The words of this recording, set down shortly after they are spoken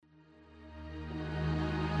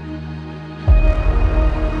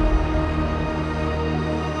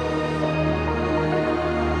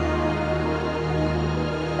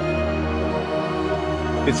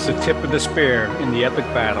It's the tip of the spear in the epic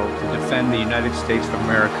battle to defend the United States of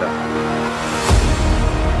America.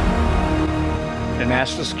 The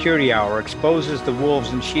National Security Hour exposes the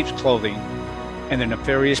wolves in sheep's clothing and their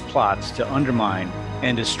nefarious plots to undermine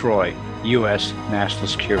and destroy U.S. national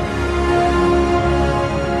security.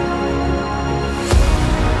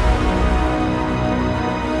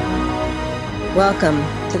 Welcome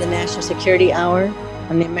to the National Security Hour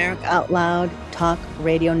on the America Out Loud Talk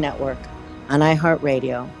Radio Network on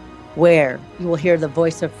iHeartRadio, where you will hear the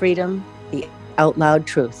voice of freedom, the out loud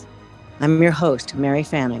truth. I'm your host, Mary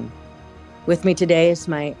Fanning. With me today is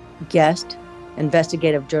my guest,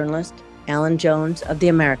 investigative journalist, Alan Jones of The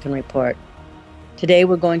American Report. Today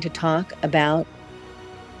we're going to talk about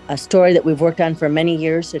a story that we've worked on for many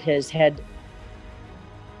years that has had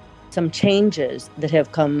some changes that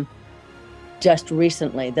have come just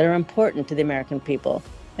recently that are important to the American people,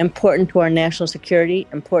 important to our national security,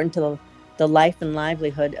 important to the life and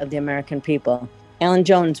livelihood of the American people. Alan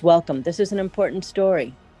Jones, welcome. This is an important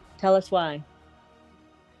story. Tell us why.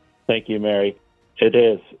 Thank you, Mary. It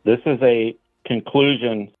is. This is a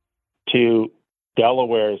conclusion to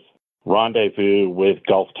Delaware's rendezvous with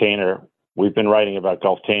GULFTAINER. We've been writing about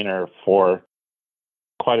GULFTAINER for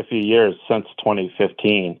quite a few years, since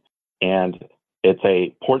 2015, and it's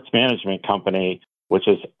a ports management company which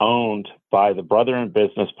is owned by the brother and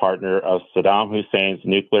business partner of Saddam Hussein's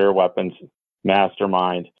nuclear weapons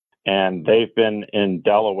mastermind. And they've been in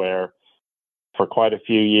Delaware for quite a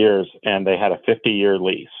few years, and they had a 50-year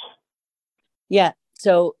lease. Yeah,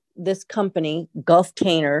 so this company,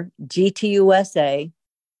 GULFTAINER, GTUSA,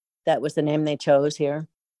 that was the name they chose here.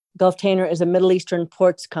 GULFTAINER is a Middle Eastern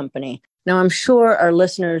ports company. Now, I'm sure our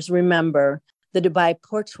listeners remember the Dubai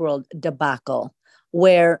Ports World debacle,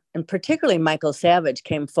 where, and particularly Michael Savage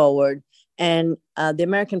came forward, and the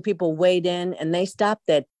American people weighed in, and they stopped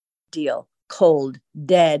that deal cold,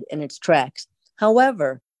 dead in its tracks.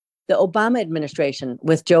 However, the Obama administration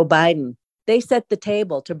with Joe Biden, they set the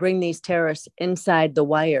table to bring these terrorists inside the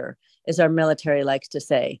wire, as our military likes to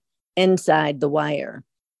say, inside the wire.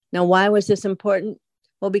 Now, why was this important?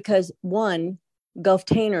 Well, because one,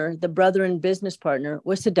 GULFTAINER, the brother and business partner,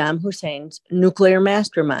 was Saddam Hussein's nuclear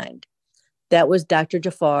mastermind. That was Dr.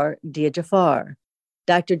 Jafar Dia-Jafar.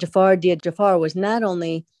 Dr. Jafar Dia-Jafar was not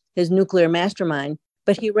only his nuclear mastermind,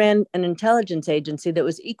 but he ran an intelligence agency that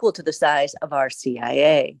was equal to the size of our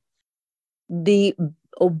CIA. The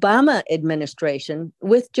Obama administration,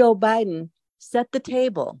 with Joe Biden, set the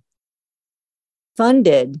table,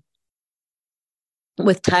 funded,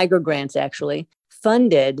 with Tiger grants actually,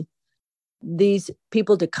 funded these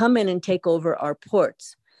people to come in and take over our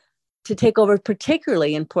ports, to take over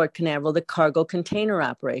particularly in Port Canaveral, the cargo container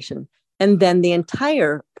operation, and then the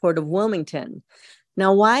entire Port of Wilmington.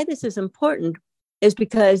 Now, why this is important is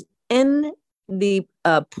because in the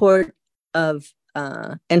port of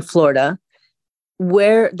in Florida,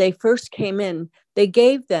 where they first came in, they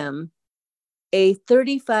gave them a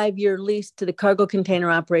 35-year lease to the cargo container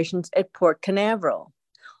operations at Port Canaveral,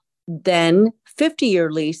 then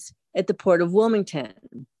 50-year lease at the Port of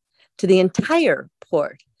Wilmington to the entire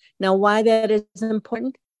port. Now, why that is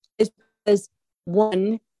important is because,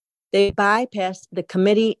 one, they bypassed the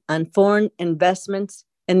Committee on Foreign Investments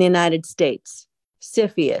in the United States,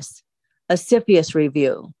 CFIUS, a CFIUS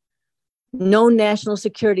review, no national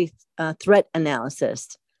security threat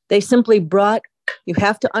analysis. They simply brought, you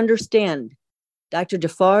have to understand, Dr.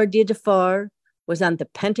 Jafar Dia-Jafar was on the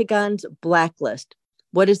Pentagon's blacklist.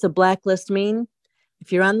 What does the blacklist mean?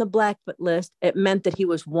 If you're on the blacklist, it meant that he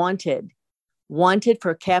was wanted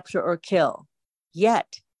for capture or kill.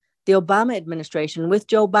 Yet, the Obama administration with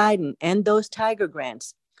Joe Biden and those Tiger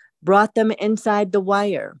grants brought them inside the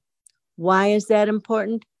wire. Why is that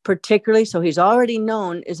important? Particularly, so he's already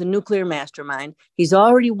known as a nuclear mastermind. He's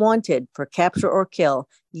already wanted for capture or kill.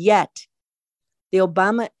 Yet, the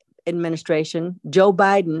Obama administration, Joe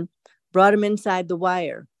Biden, brought him inside the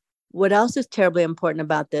wire. What else is terribly important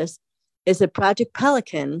about this is that Project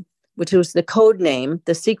Pelican, which was the code name,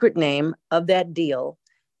 the secret name of that deal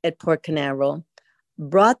at Port Canaveral,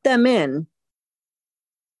 brought them in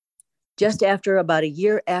just after about a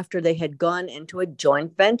year after they had gone into a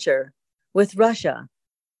joint venture with Russia.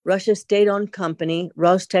 Russia's state-owned company,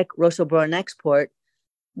 Rostec Rosoboronexport,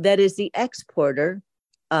 that is the exporter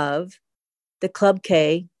of the Club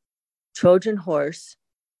K, Trojan Horse,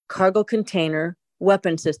 cargo container,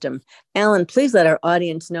 weapon system. Alan, please let our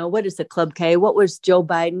audience know, what is the Club K? What was Joe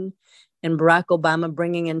Biden and Barack Obama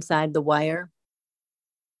bringing inside the wire?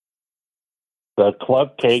 The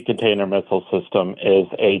Club K container missile system is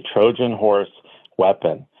a Trojan Horse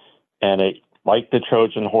weapon, and it, like the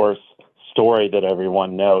Trojan Horse story that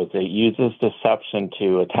everyone knows. It uses deception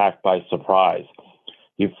to attack by surprise.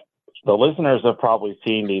 The listeners have probably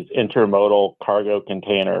seen these intermodal cargo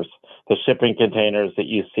containers, the shipping containers that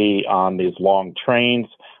you see on these long trains.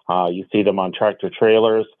 You see them on tractor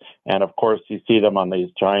trailers, and of course, you see them on these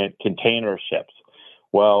giant container ships.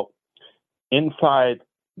 Well, inside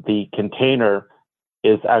the container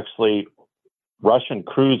is actually Russian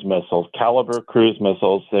cruise missiles, caliber cruise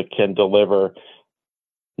missiles that can deliver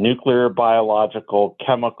nuclear, biological,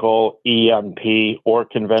 chemical, EMP, or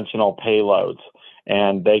conventional payloads.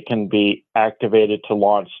 And they can be activated to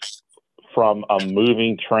launch from a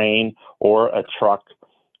moving train or a truck,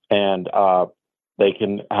 and they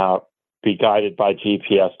can be guided by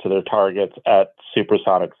GPS to their targets at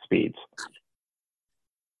supersonic speeds.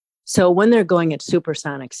 So when they're going at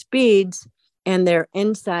supersonic speeds and they're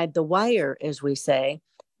inside the wire, as we say,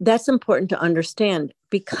 that's important to understand,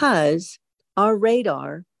 because our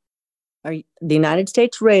radar, the United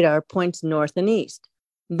States radar, points north and east.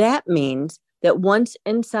 That means that once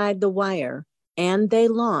inside the wire and they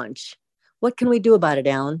launch, what can we do about it,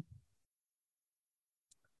 Alan?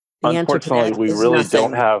 Unfortunately, we really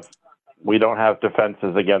don't have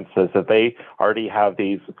defenses against this. If they already have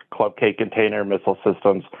these Club K container missile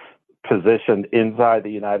systems positioned inside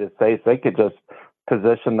the United States, they could just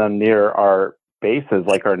position them near our bases,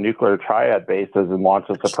 like our nuclear triad bases, and launch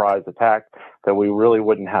a surprise attack that we really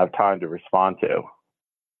wouldn't have time to respond to.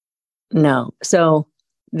 No. So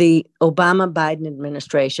the Obama-Biden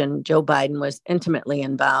administration, Joe Biden was intimately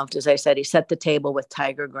involved. As I said, he set the table with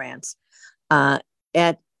Tiger grants at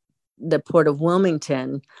the Port of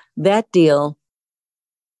Wilmington. That deal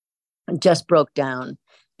just broke down.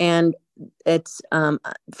 And it's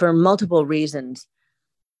for multiple reasons.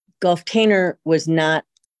 GULFTAINER was not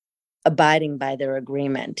abiding by their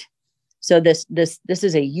agreement. So this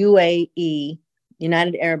is a UAE,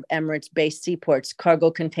 United Arab Emirates-based seaports cargo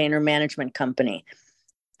container management company.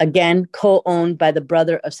 Again, co-owned by the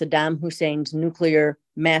brother of Saddam Hussein's nuclear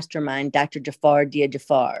mastermind, Dr. Jafar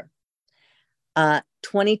Dia-Jafar.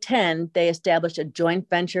 2010, they established a joint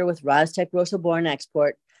venture with Rostec Rosoboron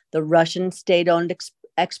Export, the Russian state-owned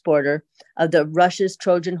exporter of the Russia's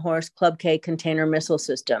Trojan Horse Club K container missile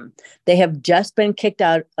system. They have just been kicked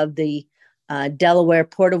out of the Delaware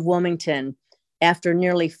Port of Wilmington after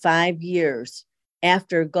nearly 5 years,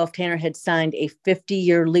 after GULFTAINER had signed a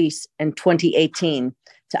 50-year lease in 2018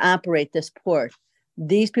 to operate this port.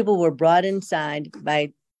 These people were brought inside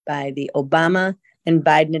by the Obama and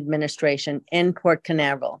Biden administration in Port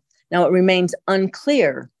Canaveral. Now, it remains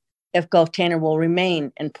unclear if GULFTAINER will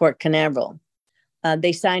remain in Port Canaveral.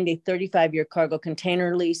 They signed a 35-year cargo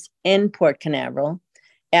container lease in Port Canaveral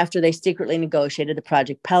after they secretly negotiated the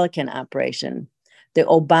Project Pelican operation. The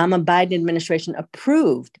Obama-Biden administration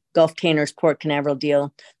approved GULFTAINER's Port Canaveral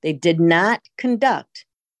deal. They did not conduct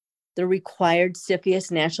the required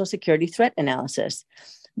CFIUS national security threat analysis.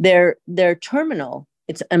 Their terminal,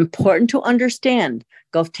 it's important to understand,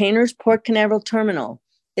 GULFTAINER's Port Canaveral terminal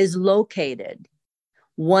is located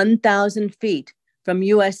 1,000 feet from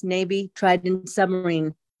U.S. Navy Trident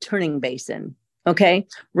submarine turning basin, okay?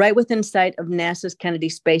 Right within sight of NASA's Kennedy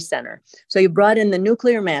Space Center. So you brought in the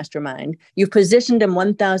nuclear mastermind, you positioned him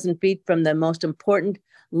 1,000 feet from the most important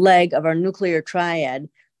leg of our nuclear triad,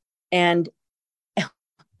 and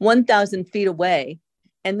 1,000 feet away.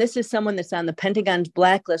 And this is someone that's on the Pentagon's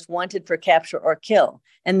blacklist, wanted for capture or kill.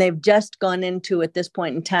 And they've just gone into, at this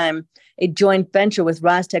point in time, a joint venture with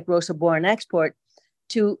Rostec Rosoboron Export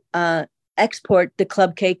to export the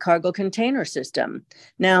Club K cargo container system.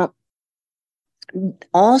 Now,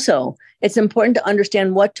 also, it's important to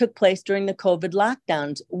understand what took place during the COVID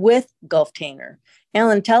lockdowns with GULFTAINER.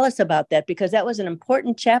 Alan, tell us about that, because that was an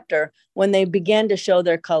important chapter when they began to show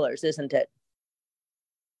their colors, isn't it?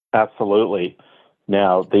 Absolutely.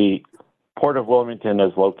 Now, the Port of Wilmington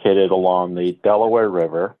is located along the Delaware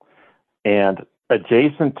River, and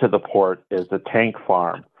adjacent to the port is a tank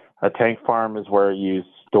farm. A tank farm is where you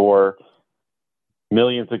store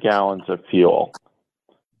millions of gallons of fuel.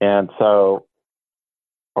 And so,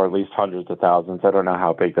 or at least hundreds of thousands. I don't know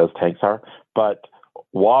how big those tanks are, but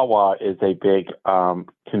Wawa is a big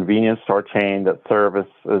convenience store chain that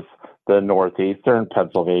services the Northeastern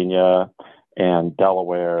Pennsylvania and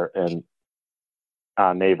Delaware and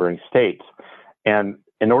neighboring states. And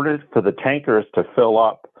in order for the tankers to fill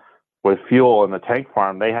up with fuel in the tank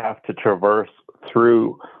farm, they have to traverse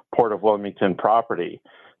through Port of Wilmington property.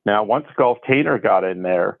 Now, once GULFTAINER got in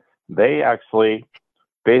there, they actually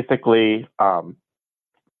basically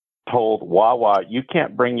told Wawa, you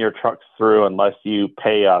can't bring your trucks through unless you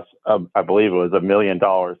pay us, I believe it was $1 million.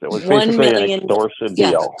 It was basically an extortion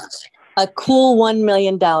deal. a cool $1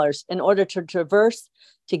 million in order to traverse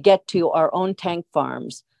to get to our own tank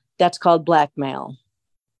farms. That's called blackmail.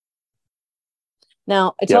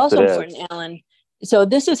 Now, it's also important, Alan. So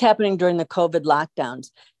this is happening during the COVID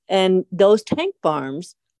lockdowns. And those tank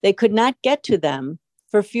farms, they could not get to them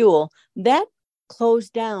for fuel. That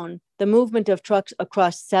closed down the movement of trucks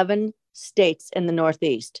across 7 states in the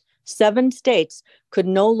Northeast. 7 states could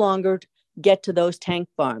no longer get to those tank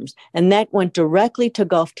farms. And that went directly to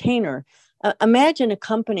GULFTAINER. Imagine a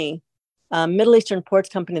company, a Middle Eastern ports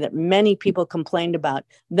company that many people complained about,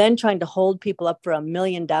 then trying to hold people up for $1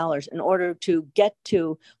 million in order to get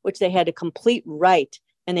to, which they had a complete right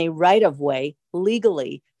and a right of way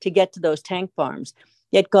legally to get to those tank farms.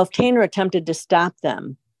 Yet GULFTAINER attempted to stop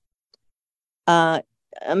them.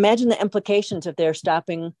 Imagine the implications if they're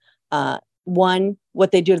stopping, 1,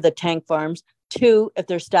 what they do to the tank farms, 2, if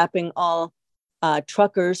they're stopping all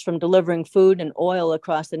truckers from delivering food and oil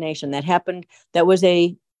across the nation. That happened. That was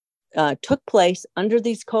took place under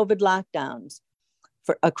these COVID lockdowns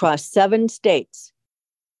across 7 states.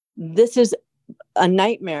 This is a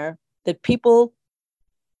nightmare that people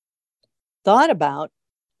thought about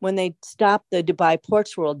when they stopped the Dubai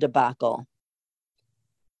Ports World debacle.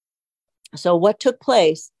 So what took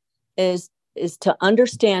place is to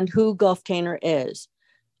understand who GULFTAINER is.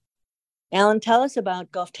 Alan, tell us about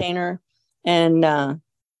GULFTAINER and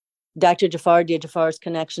Dr. Jafar Jafar's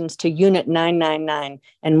connections to Unit 999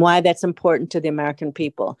 and why that's important to the American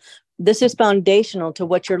people. This is foundational to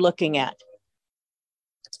what you're looking at.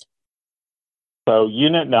 So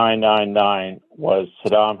Unit 999 was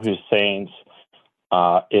Saddam Hussein's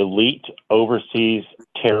elite overseas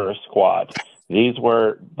terror squad. These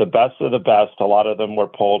were the best of the best. A lot of them were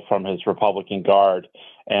pulled from his Republican Guard,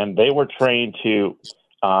 and they were trained to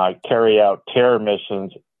carry out terror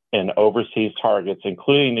missions in overseas targets,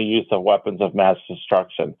 including the use of weapons of mass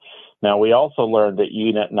destruction. Now, we also learned that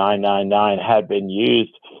Unit 999 had been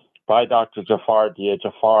used by Dr. Jafar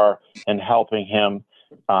Jafar in helping him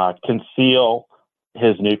conceal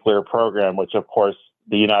his nuclear program, which, of course,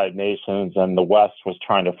 the United Nations and the West was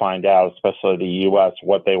trying to find out, especially the U.S.,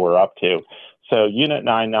 what they were up to. So Unit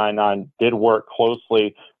 999 did work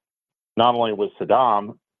closely not only with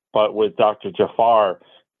Saddam, but with Dr. Jafar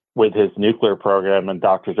with his nuclear program. And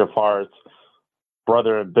Dr. Jafar's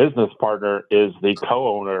brother and business partner is the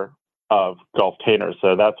co-owner of GULFTAINER.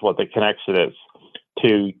 So that's what the connection is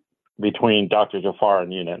between Dr. Jafar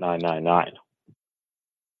and Unit 999.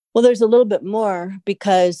 Well, there's a little bit more,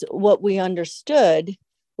 because what we understood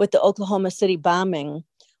with the Oklahoma City bombing,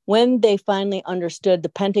 when they finally understood the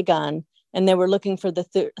Pentagon and they were looking for the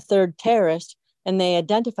third terrorist and they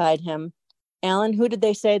identified him, Alan, who did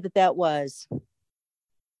they say that was?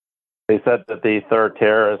 They said that the third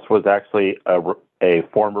terrorist was actually a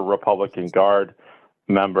former Republican Guard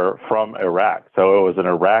member from Iraq. So it was an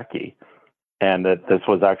Iraqi. And that this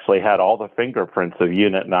was actually had all the fingerprints of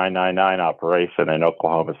Unit 999 operation in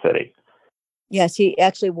Oklahoma City. Yes, he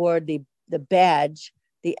actually wore the badge,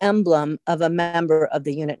 the emblem of a member of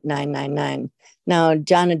the Unit 999. Now,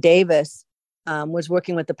 Jonna Davis was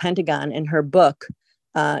working with the Pentagon in her book.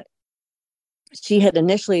 She had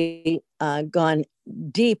initially gone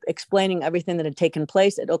deep explaining everything that had taken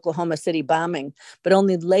place at Oklahoma City bombing, but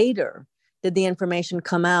only later did the information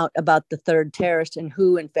come out about the third terrorist and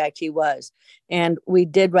who, in fact, he was. And we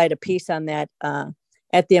did write a piece on that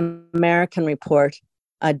at the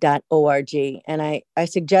AmericanReport.org. And I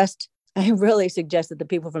really suggest that the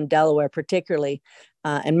people from Delaware particularly,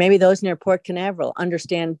 and maybe those near Port Canaveral,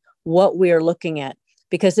 understand what we are looking at,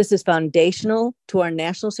 because this is foundational to our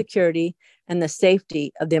national security and the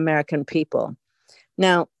safety of the American people.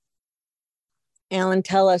 Now, Alan,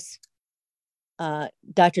 tell us,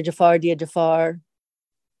 Dr. Jafar Jafar,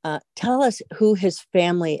 tell us who his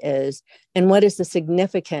family is and what is the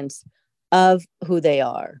significance of who they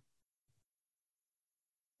are.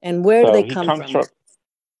 And where do they come from?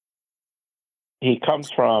 He comes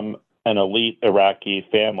from an elite Iraqi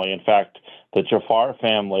family. In fact, the Jafar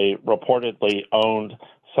family reportedly owned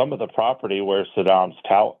some of the property where Saddam's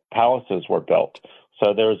palaces were built.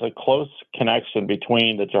 So there's a close connection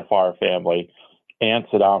between the Jafar family and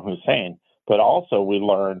Saddam Hussein. But also we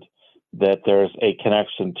learned that there's a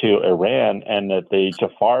connection to Iran, and that the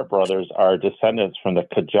Jafar brothers are descendants from the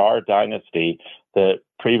Qajar dynasty that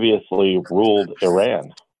previously ruled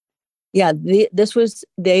Iran. Yeah,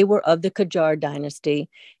 they were of the Qajar dynasty.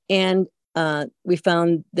 And we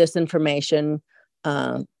found this information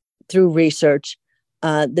through research.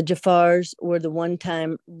 The Jafars were the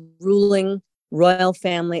one-time ruling royal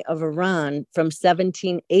family of Iran from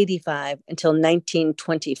 1785 until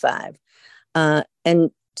 1925.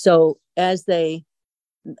 And so as they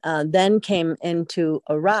then came into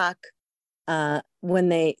Iraq when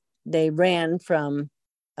they ran from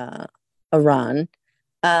Iran.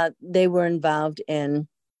 They were involved in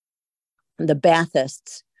the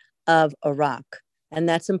Baathists of Iraq. And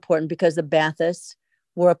that's important because the Baathists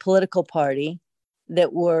were a political party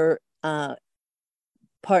that were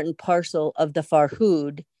part and parcel of the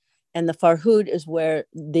Farhud. And the Farhud is where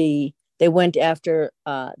they went after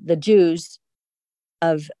the Jews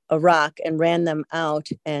of Iraq and ran them out.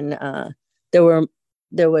 And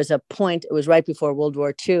there was a point, it was right before World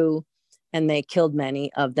War II, and they killed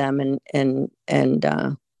many of them. And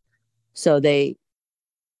so they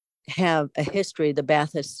have a history, the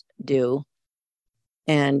Baathists do.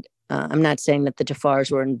 And I'm not saying that the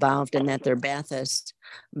Jafars were involved in that, they're Baathists,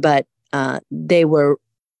 but they were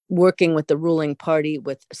working with the ruling party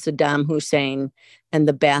with Saddam Hussein and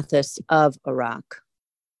the Baathists of Iraq.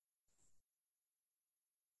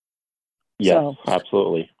 Yes, So,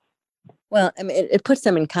 absolutely. well, I mean, it puts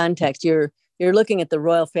them in context. You're looking at the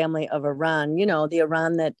royal family of Iran, the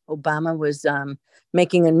Iran that Obama was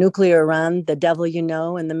making a nuclear Iran, the devil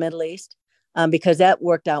in the Middle East, because that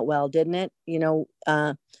worked out well, didn't it?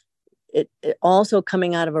 It also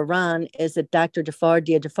coming out of Iran is that Dr.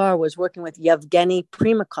 Jafar was working with Yevgeny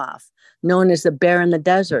Primakov, known as the Bear in the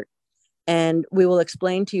Desert. And we will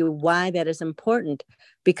explain to you why that is important,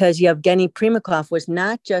 because Yevgeny Primakov was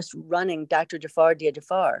not just running Dr. Jafar.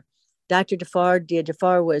 Dr.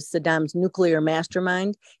 Jafar was Saddam's nuclear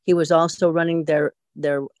mastermind. He was also running their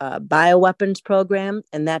bioweapons program,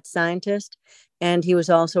 and that scientist. And he was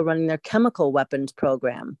also running their chemical weapons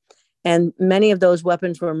program. And many of those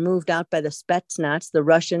weapons were moved out by the Spetsnaz, the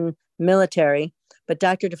Russian military. But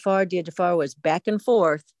Dr. Jafar was back and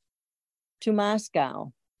forth to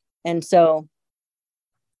Moscow. And so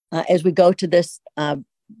as we go to this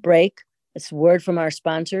break, it's a word from our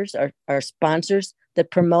sponsors, our sponsors that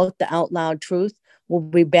promote the out loud truth. We'll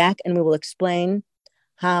be back and we will explain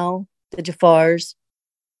how the Jafars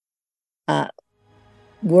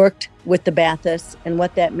worked with the Baathists and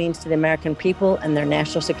what that means to the American people and their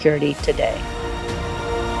national security today.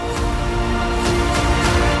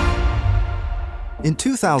 In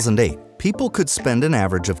 2008, people could spend an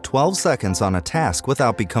average of 12 seconds on a task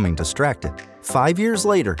without becoming distracted. 5 years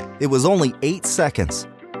later, it was only 8 seconds.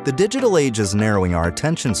 The digital age is narrowing our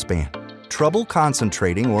attention span. Trouble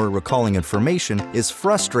concentrating or recalling information is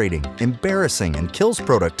frustrating, embarrassing, and kills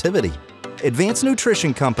productivity. Advanced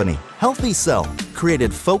nutrition company Healthy Cell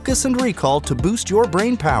created Focus and Recall to boost your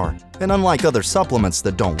brain power. And unlike other supplements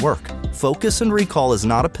that don't work, Focus and Recall is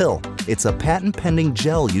not a pill. It's a patent-pending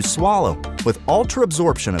gel you swallow with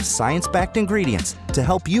ultra-absorption of science-backed ingredients to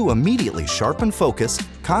help you immediately sharpen focus,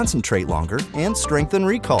 concentrate longer, and strengthen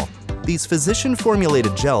recall. These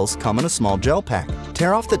physician-formulated gels come in a small gel pack.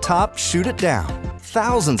 Tear off the top, shoot it down.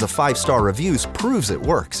 Thousands of 5-star reviews proves it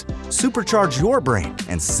works. Supercharge your brain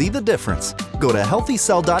and see the difference. Go to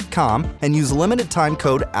healthycell.com and use limited time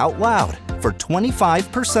code OUTLOUD for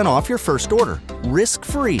 25% off your first order.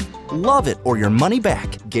 Risk-free. Love it or your money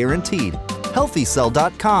back. Guaranteed.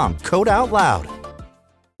 Healthycell.com, code OUTLOUD.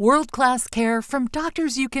 World-class care from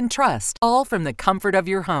doctors you can trust, all from the comfort of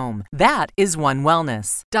your home. That is One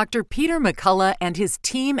Wellness. Dr. Peter McCullough and his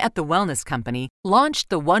team at The Wellness Company launched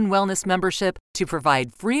the One Wellness membership to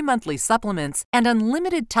provide free monthly supplements and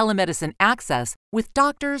unlimited telemedicine access with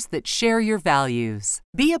doctors that share your values.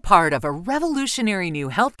 Be a part of a revolutionary new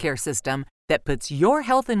healthcare system that puts your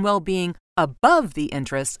health and well-being above the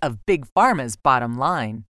interests of Big Pharma's bottom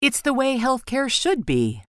line. It's the way healthcare should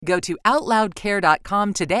be. Go to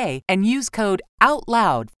OutLoudCare.com today and use code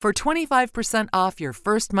OUTLOUD for 25% off your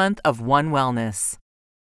first month of One Wellness.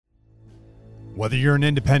 Whether you're an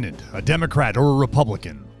independent, a Democrat, or a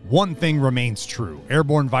Republican, one thing remains true.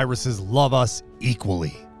 Airborne viruses love us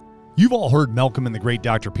equally. You've all heard Malcolm and the great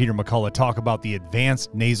Dr. Peter McCullough talk about the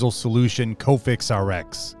advanced nasal solution Cofix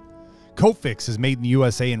RX. Cofix is made in the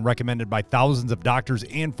USA and recommended by thousands of doctors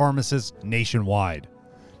and pharmacists nationwide.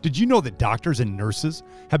 Did you know that doctors and nurses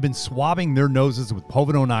have been swabbing their noses with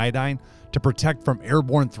povidone iodine to protect from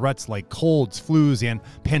airborne threats like colds, flus, and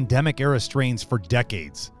pandemic-era strains for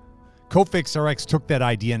decades? Cofix RX took that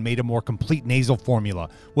idea and made a more complete nasal formula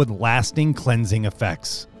with lasting cleansing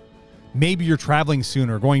effects. Maybe you're traveling soon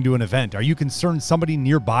or going to an event. Are you concerned somebody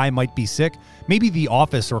nearby might be sick? Maybe the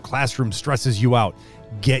office or classroom stresses you out.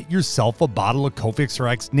 Get yourself a bottle of Cofix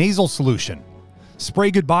RX nasal solution.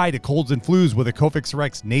 Spray goodbye to colds and flus with a Cofix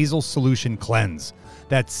RX nasal solution cleanse.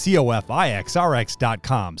 That's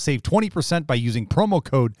COFIXRX.com. Save 20% by using promo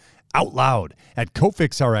code OUTLOUD at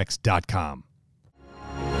COFIXRX.com.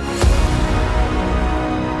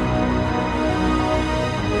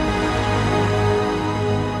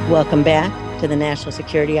 Welcome back to the National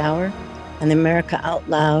Security Hour on the America Out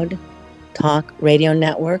Loud Talk Radio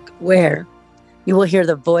Network, where you will hear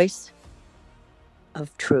the voice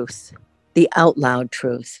of truth, the out loud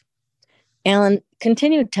truth. Alan,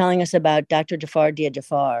 continue telling us about Dr. Jafar Dia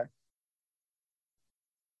Jafar.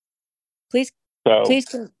 Please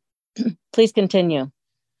continue.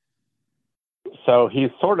 So he's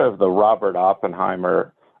sort of the Robert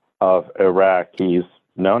Oppenheimer of Iraq. He's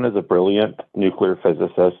known as a brilliant nuclear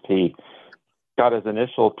physicist. He got his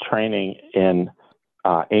initial training in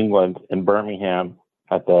England, in Birmingham,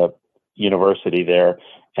 at the university there,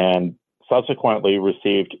 and subsequently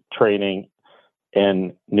received training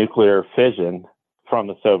in nuclear fission from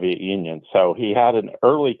the Soviet Union. So he had an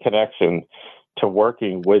early connection to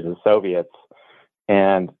working with the Soviets.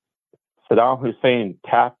 And Saddam Hussein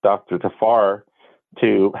tapped Dr. Jafar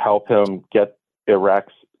to help him get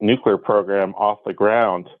Iraq's nuclear program off the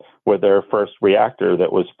ground with their first reactor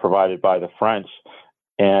that was provided by the French.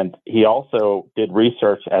 And he also did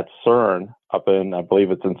research at CERN up in, I believe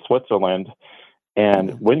it's in Switzerland.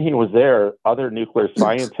 And when he was there, other nuclear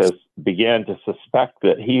scientists began to suspect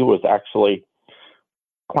that he was actually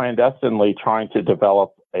clandestinely trying to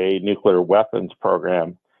develop a nuclear weapons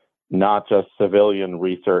program, not just civilian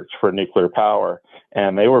research for nuclear power.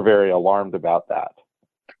 And they were very alarmed about that.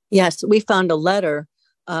 Yes, we found a letter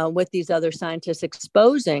with these other scientists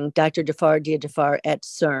exposing Dr. Jafar Dia Jafar at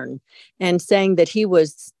CERN and saying that he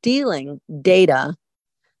was stealing data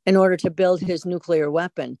in order to build his nuclear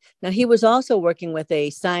weapon. Now, he was also working with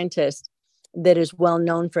a scientist that is well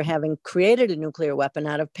known for having created a nuclear weapon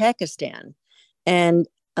out of Pakistan. And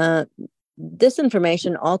this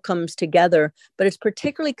information all comes together, but it's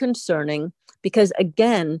particularly concerning because,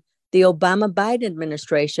 again, the Obama-Biden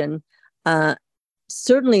administration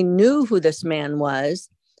certainly knew who this man was,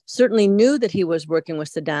 certainly knew that he was working with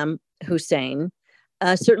Saddam Hussein,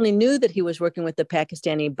 certainly knew that he was working with the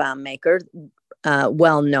Pakistani bomb maker,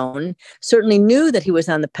 well known, certainly knew that he was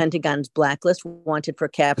on the Pentagon's blacklist, wanted for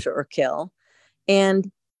capture or kill. And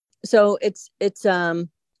so it's a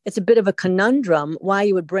bit of a conundrum why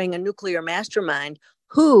you would bring a nuclear mastermind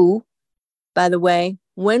who, by the way,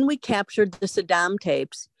 when we captured the Saddam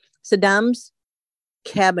tapes, Saddam's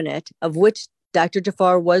cabinet, of which Dr.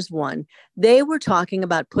 Jafar was one, they were talking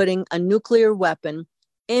about putting a nuclear weapon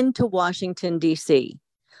into Washington, D.C.,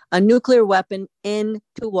 a nuclear weapon into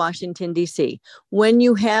Washington, D.C. When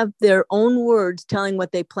you have their own words telling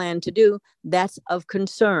what they plan to do, that's of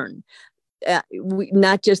concern.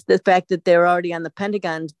 Not just the fact that they're already on the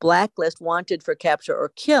Pentagon's blacklist, wanted for capture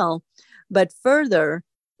or kill, but further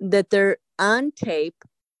that they're on tape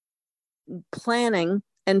planning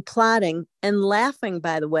and plotting and laughing,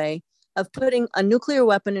 by the way, of putting a nuclear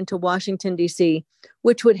weapon into Washington, D.C.,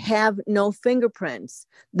 which would have no fingerprints,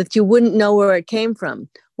 that you wouldn't know where it came from.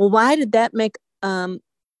 Well, why did that make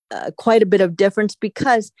quite a bit of difference?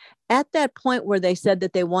 Because at that point where they said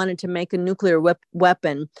that they wanted to make a nuclear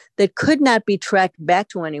weapon that could not be tracked back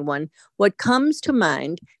to anyone, what comes to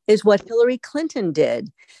mind is what Hillary Clinton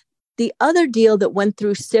did. The other deal that went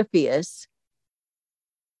through CFIUS,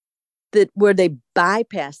 where they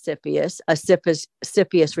bypassed CFIUS, a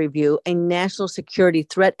CFIUS review, a national security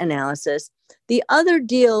threat analysis. The other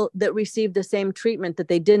deal that received the same treatment that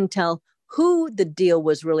they didn't tell who the deal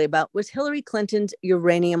was really about was Hillary Clinton's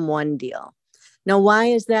Uranium One deal. Now, why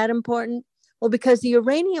is that important? Well, because the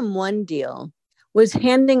Uranium One deal was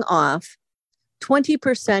handing off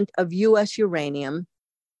 20% of U.S. uranium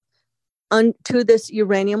to this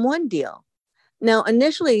Uranium One deal. Now,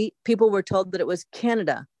 initially, people were told that it was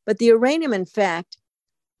Canada, but the uranium, in fact,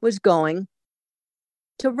 was going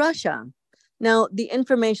to Russia. Now, the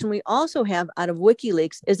information we also have out of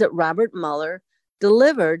WikiLeaks is that Robert Mueller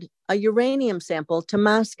delivered a uranium sample to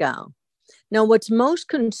Moscow. Now, what's most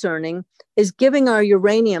concerning is giving our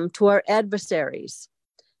uranium to our adversaries.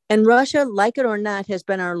 And Russia, like it or not, has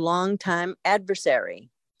been our longtime adversary.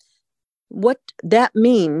 What that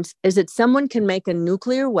means is that someone can make a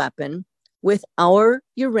nuclear weapon with our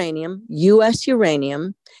uranium, U.S.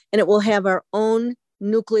 uranium, and it will have our own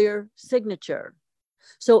nuclear signature.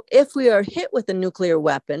 So if we are hit with a nuclear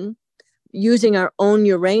weapon using our own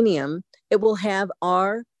uranium, it will have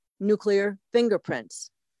our nuclear fingerprints.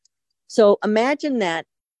 So imagine that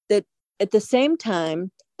at the same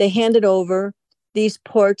time, they handed over these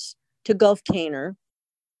ports to GULFTAINER.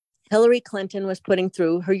 Hillary Clinton was putting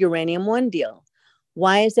through her Uranium One deal.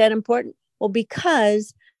 Why is that important? Well,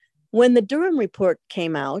 because when the Durham report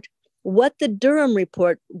came out, what the Durham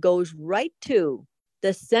report goes right to,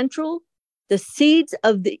 the seeds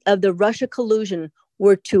of the Russia collusion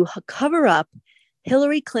were to cover up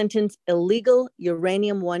Hillary Clinton's illegal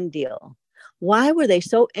Uranium One deal. Why were they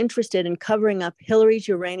so interested in covering up Hillary's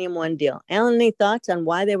Uranium One deal? Alan, any thoughts on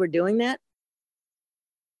why they were doing that?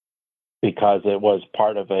 Because it was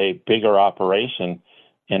part of a bigger operation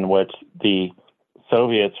in which the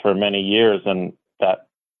Soviets for many years, and that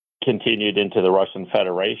continued into the Russian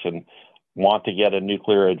Federation, want to get a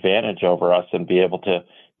nuclear advantage over us and be able to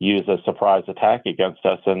use a surprise attack against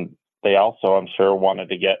us. And they also, I'm sure, wanted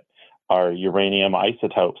to get our uranium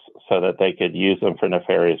isotopes so that they could use them for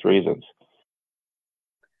nefarious reasons.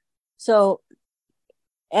 So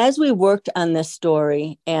as we worked on this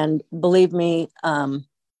story, and believe me,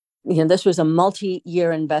 this was a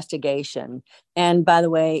multi-year investigation. And by the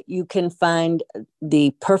way, you can find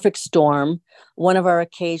The Perfect Storm, one of our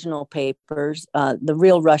occasional papers, The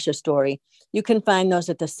Real Russia Story. You can find those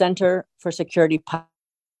at the Center for Security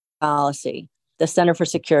Policy, the Center for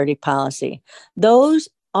Security Policy.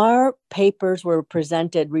 Our papers were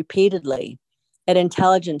presented repeatedly at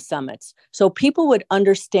intelligence summits, so people would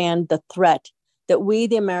understand the threat that we,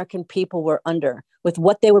 the American people, were under with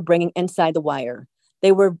what they were bringing inside the wire.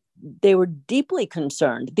 They were deeply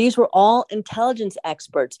concerned. These were all intelligence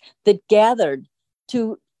experts that gathered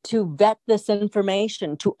to vet this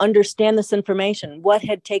information, to understand this information, what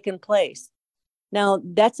had taken place. Now,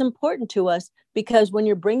 that's important to us because when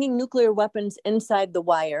you're bringing nuclear weapons inside the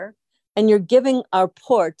wire and you're giving our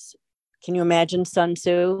ports, can you imagine Sun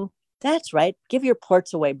Tzu? That's right. Give your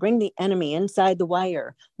ports away. Bring the enemy inside the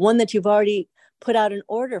wire, one that you've already put out an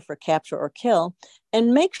order for capture or kill,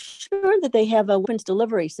 and make sure that they have a weapons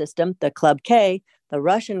delivery system, the Club K, the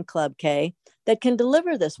Russian Club K, that can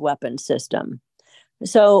deliver this weapon system.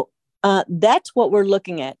 So that's what we're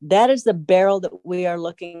looking at. That is the barrel that we are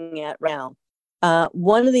looking at right now.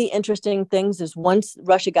 One of the interesting things is once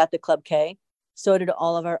Russia got the Club K, so did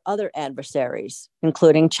all of our other adversaries,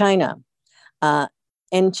 including China.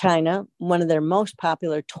 In China, one of their most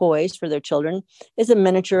popular toys for their children is a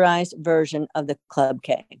miniaturized version of the Club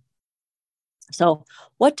K. So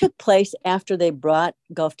what took place after they brought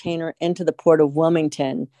GULFTAINER into the port of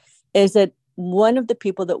Wilmington is that one of the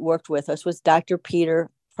people that worked with us was Dr. Peter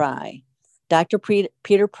Pry. Dr.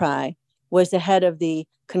 Peter Pry was the head of the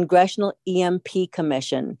Congressional EMP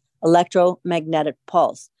Commission, electromagnetic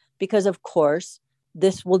pulse, because of course,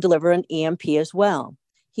 this will deliver an EMP as well.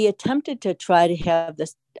 He attempted to try to have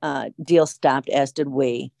this deal stopped, as did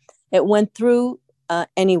we. It went through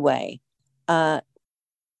anyway.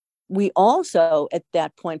 We also, at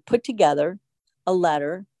that point, put together a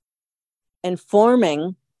letter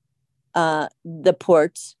informing the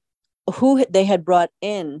ports who they had brought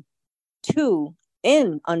in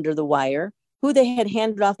under the wire, who they had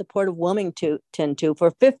handed off the port of Wilmington to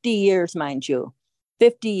for 50 years, mind you,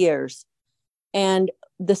 50 years. And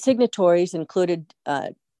the signatories included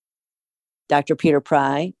Dr. Peter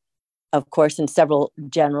Pry, of course, and several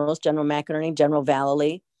generals, General McInerney, General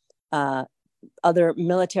Vallely, other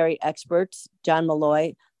military experts, John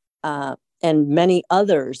Malloy, and many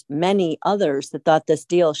others that thought this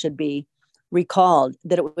deal should be recalled,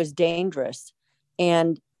 that it was dangerous.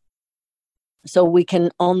 And so we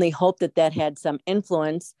can only hope that that had some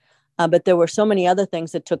influence. But there were so many other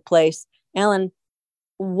things that took place. Alan,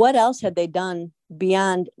 what else had they done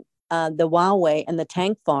beyond the Huawei and the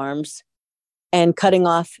tank farms and cutting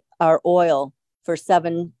off our oil for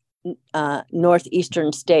 7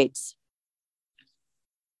 northeastern states?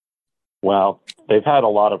 Well, they've had a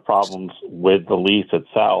lot of problems with the lease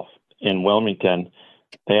itself in Wilmington.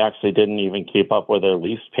 They actually didn't even keep up with their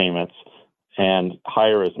lease payments and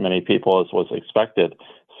hire as many people as was expected.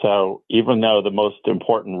 So even though the most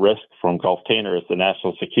important risk from GULFTAINER is the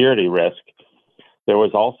national security risk, there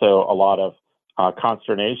was also a lot of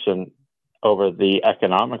consternation over the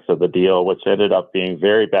economics of the deal, which ended up being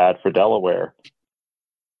very bad for Delaware.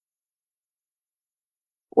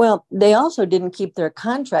 Well, they also didn't keep their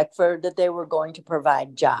contract for that they were going to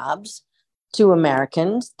provide jobs to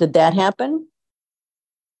Americans. Did that happen?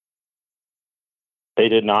 They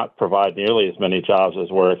did not provide nearly as many jobs as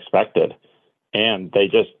were expected. And they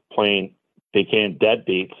just plain became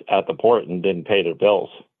deadbeats at the port and didn't pay their bills.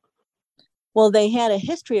 Well, they had a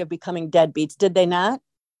history of becoming deadbeats, did they not?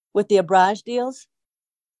 With the Abraj deals?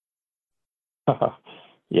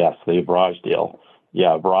 Yes, the Abraj deal.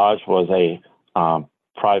 Yeah, Abraj was a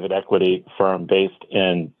private equity firm based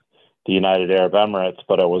in the United Arab Emirates,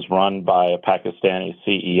 but it was run by a Pakistani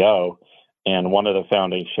CEO. And one of the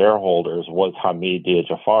founding shareholders was Hamid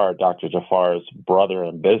Jafar, Dr. Jafar's brother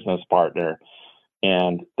and business partner.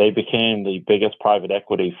 And they became the biggest private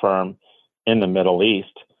equity firm in the Middle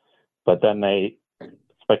East. But then they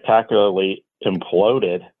spectacularly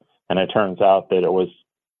imploded. And it turns out that it was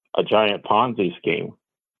a giant Ponzi scheme.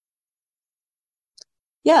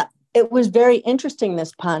 Yeah. it was very interesting,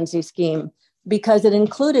 this Ponzi scheme, because it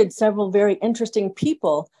included several very interesting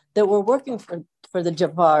people that were working for the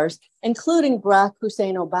Jafars, including Barack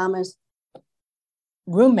Hussein Obama's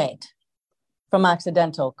roommate from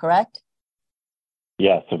Occidental, correct?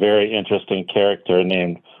 Yes, a very interesting character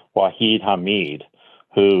named Wahid Hamid,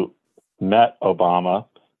 who met Obama.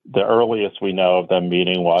 The earliest we know of them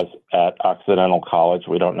meeting was at Occidental College.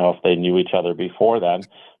 We don't know if they knew each other before then,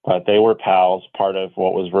 but they were pals, part of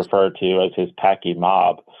what was referred to as his Paki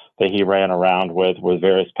mob that he ran around with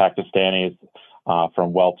various Pakistanis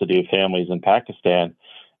from well-to-do families in Pakistan.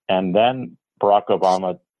 And then Barack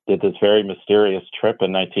Obama did this very mysterious trip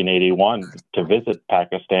in 1981 to visit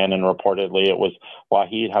Pakistan, and reportedly it was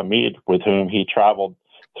Wahid Hamid with whom he traveled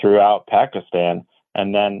throughout Pakistan.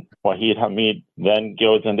 And then Wahid Hamid then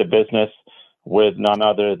goes into business with none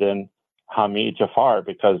other than Hamid Jafar,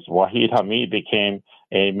 because Wahid Hamid became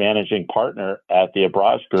a managing partner at the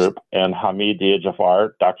Abraj Group, and Hamid Dia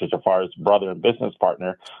Jafar, Dr. Jafar's brother and business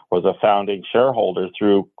partner, was a founding shareholder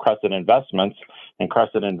through Crescent Investments, and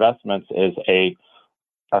Crescent Investments is a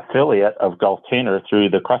affiliate of GULFTAINER through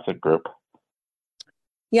the Crescent Group.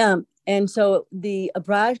 Yeah, and so the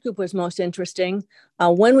Abraj Group was most interesting.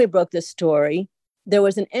 When we broke this story, there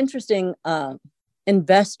was an interesting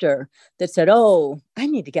investor that said, "Oh, I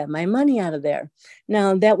need to get my money out of there."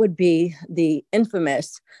 Now, that would be the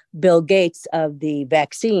infamous Bill Gates of the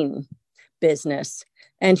vaccine business.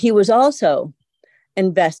 And he was also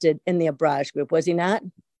invested in the Abraj Group, was he not?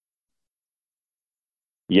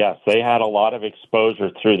 Yes, they had a lot of exposure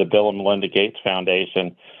through the Bill and Melinda Gates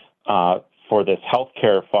Foundation for this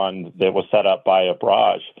healthcare fund that was set up by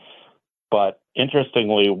Abraj. But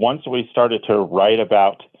interestingly, once we started to write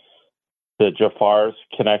about the Jafar's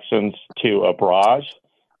connections to Abraj,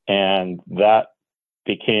 and that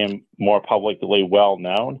became more publicly well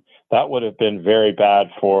known, that would have been very bad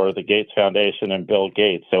for the Gates Foundation and Bill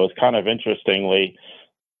Gates. So it's kind of interesting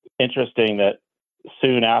that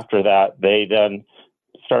soon after that, they then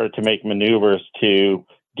started to make maneuvers to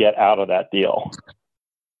get out of that deal.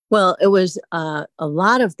 Well, it was a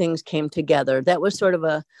lot of things came together. That was sort of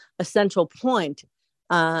a central point.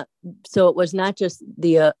 So it was not just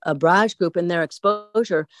the Abraj Group and their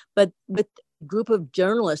exposure, but with a group of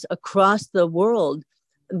journalists across the world.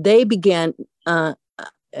 They began, I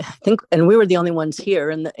think, and we were the only ones here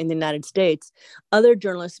in the United States. Other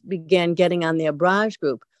journalists began getting on the Abraj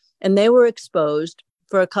Group, and they were exposed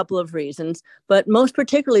for a couple of reasons, but most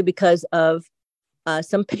particularly because of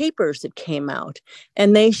some papers that came out.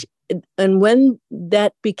 And when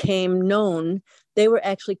that became known, they were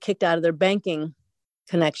actually kicked out of their banking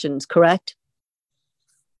connections, correct?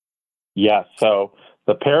 Yes. So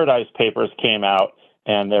the Paradise Papers came out,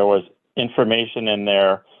 and there was information in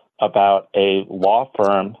there about a law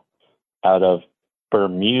firm out of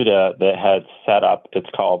Bermuda that had set up, it's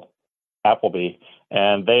called Appleby,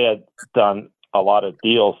 and they had done a lot of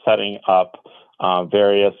deals setting up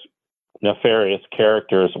various nefarious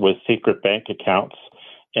characters with secret bank accounts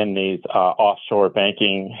in these offshore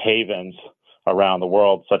banking havens around the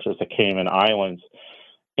world, such as the Cayman Islands.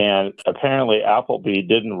 And apparently Appleby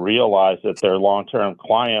didn't realize that their long-term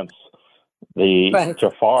clients, the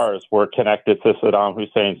Jafars, were connected to Saddam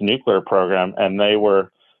Hussein's nuclear program, and they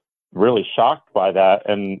were really shocked by that,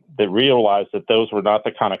 and they realized that those were not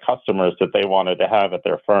the kind of customers that they wanted to have at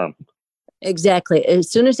their firm. Exactly. As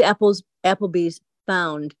soon as Applebee's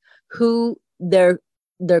found who their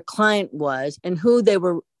client was and who they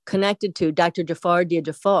were connected to, Dr. Jafar Dia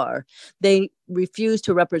Jafar, they refused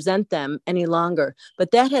to represent them any longer.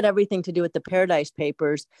 But that had everything to do with the Paradise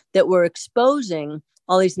Papers that were exposing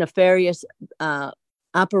all these nefarious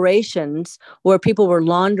operations where people were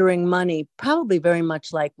laundering money, probably very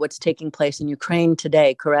much like what's taking place in Ukraine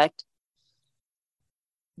today, correct?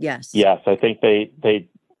 Yes. Yes, I think they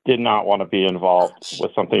did not want to be involved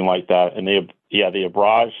with something like that. And the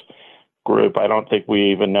Abraj Group, I don't think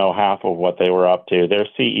we even know half of what they were up to. Their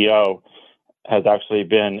CEO has actually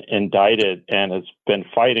been indicted and has been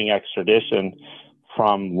fighting extradition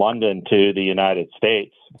from London to the United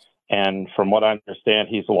States. And from what I understand,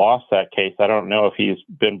 he's lost that case. I don't know if he's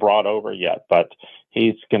been brought over yet, but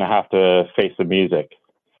he's going to have to face the music.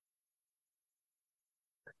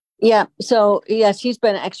 Yeah. So, yes, he's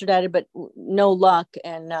been extradited, but no luck.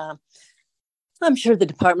 And I'm sure this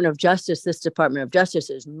Department of Justice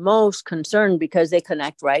is most concerned because they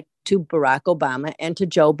connect right to Barack Obama and to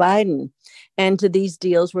Joe Biden and to these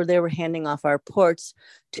deals where they were handing off our ports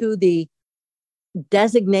to the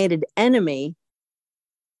designated enemy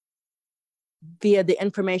via the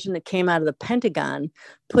information that came out of the Pentagon,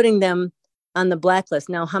 putting them on the blacklist.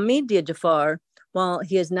 Now, Hamid Dia Jafar, while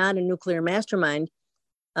he is not a nuclear mastermind,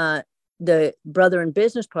 the brother and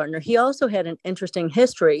business partner, he also had an interesting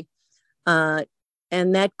history, and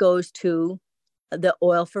that goes to the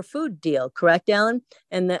oil for food deal, correct, Alan?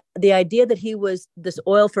 And the idea that he was this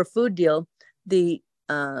oil for food deal, the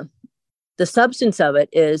substance of it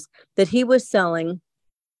is that he was selling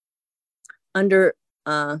under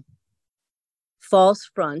false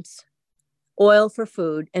fronts oil for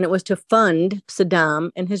food, and it was to fund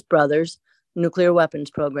Saddam and his brothers' nuclear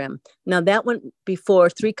weapons program. Now, that went before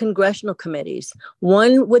 3 congressional committees.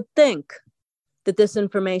 One would think that this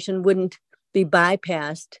information wouldn't be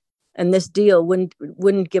bypassed and this deal wouldn't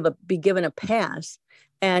be given a pass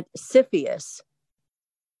at CFIUS,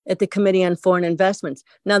 at the Committee on Foreign Investments.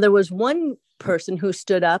 Now, there was one person who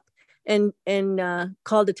stood up and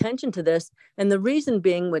called attention to this, and the reason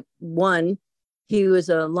being, with one, he was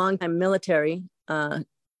a longtime military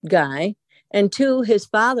guy, and 2, his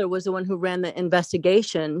father was the one who ran the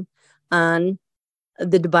investigation on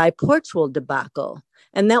the Dubai Ports World debacle,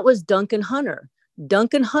 and that was Duncan Hunter.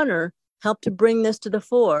 Duncan Hunter helped to bring this to the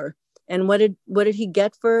fore, and what did he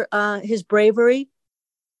get for his bravery,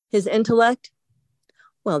 his intellect?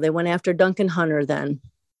 Well, they went after Duncan Hunter then.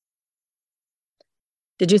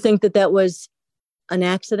 Did you think that was an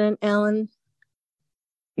accident, Alan?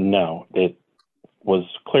 No, it was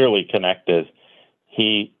clearly connected.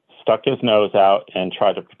 He stuck his nose out and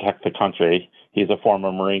tried to protect the country. He's a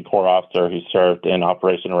former Marine Corps officer who served in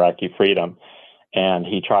Operation Iraqi Freedom, and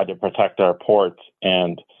he tried to protect our ports,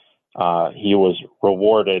 and he was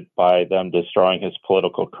rewarded by them destroying his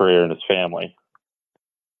political career and his family.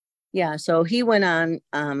 Yeah, so he went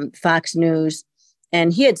on Fox News,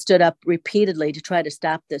 and he had stood up repeatedly to try to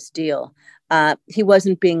stop this deal. He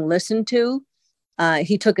wasn't being listened to.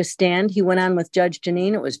 He took a stand. He went on with Judge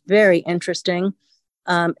Janine. It was very interesting.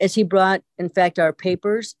 As he brought, in fact, our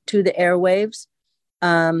papers to the airwaves,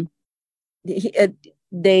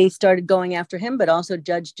 they started going after him, but also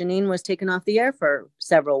Judge Janine was taken off the air for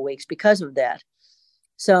several weeks because of that.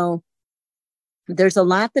 So there's a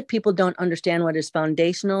lot that people don't understand what is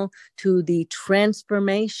foundational to the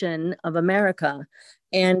transformation of America.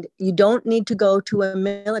 And you don't need to go to a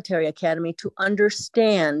military academy to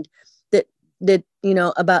understand that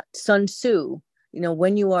about Sun Tzu,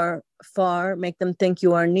 when you are far, make them think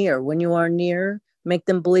you are near. When you are near, make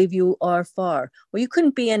them believe you are far. Well, you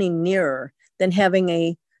couldn't be any nearer than having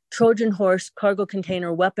a Trojan horse cargo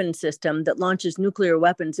container weapon system that launches nuclear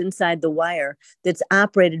weapons inside the wire, that's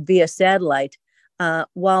operated via satellite,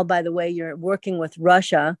 while, by the way, you're working with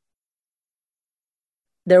Russia,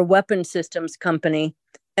 their weapon systems company.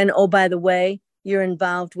 And oh, by the way, you're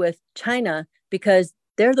involved with China because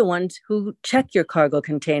they're the ones who check your cargo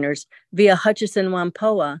containers via Hutchison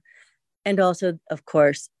Whampoa, and also, of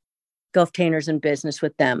course, GULFTAINER's in business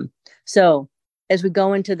with them. So as we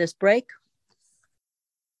go into this break,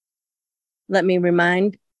 let me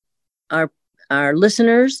remind our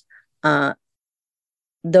listeners,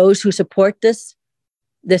 those who support this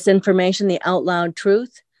information, the out loud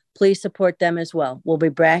truth, please support them as well. We'll be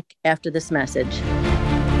back after this message.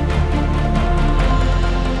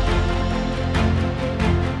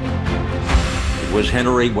 It was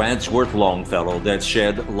Henry Wadsworth Longfellow that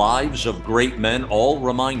said, "Lives of great men all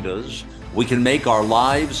remind us we can make our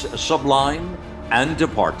lives sublime and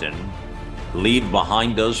departing, leave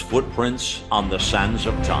behind us footprints on the sands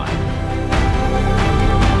of time."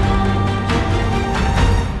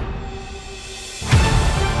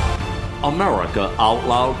 America Out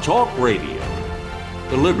Loud Talk Radio.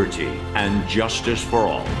 Liberty and justice for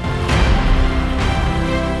all.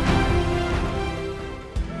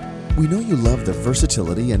 We know you love the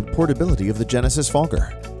versatility and portability of the Genesis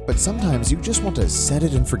Fogger, but sometimes you just want to set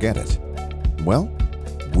it and forget it. Well,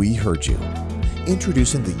 we heard you.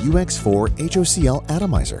 Introducing the UX4 HOCL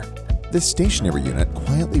Atomizer. This stationary unit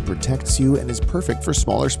quietly protects you and is perfect for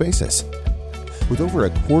smaller spaces. With over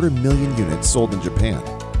 250,000 units sold in Japan,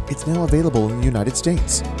 it's now available in the United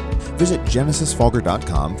States. Visit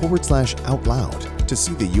genesisfogger.com/outloud to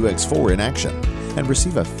see the UX4 in action and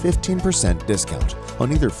receive a 15% discount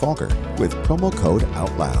on either Fogger with promo code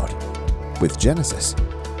OUTLOUD. With Genesis,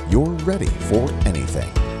 you're ready for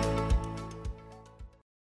anything.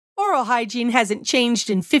 Oral hygiene hasn't changed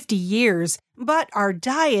in 50 years, but our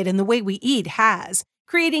diet and the way we eat has,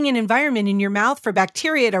 creating an environment in your mouth for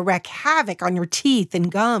bacteria to wreak havoc on your teeth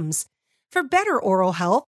and gums. For better oral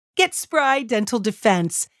health, get Spry Dental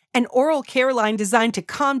Defense, an oral care line designed to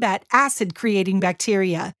combat acid-creating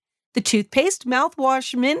bacteria. The toothpaste,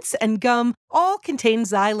 mouthwash, mints, and gum all contain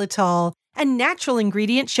xylitol, a natural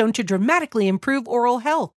ingredient shown to dramatically improve oral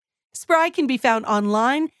health. Spry can be found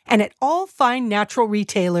online and at all fine natural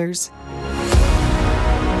retailers.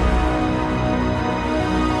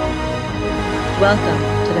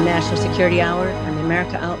 Welcome to the National Security Hour on the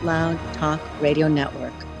America Out Loud Talk Radio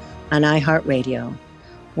Network on iHeartRadio,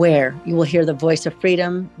 where you will hear the voice of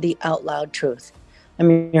freedom, the out loud truth.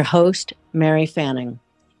 I'm your host, Mary Fanning.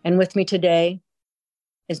 And with me today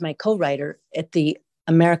is my co-writer at the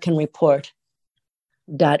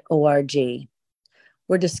AmericanReport.org.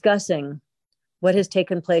 We're discussing what has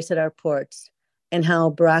taken place at our ports and how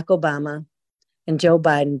Barack Obama and Joe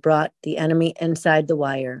Biden brought the enemy inside the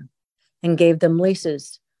wire and gave them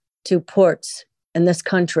leases to ports in this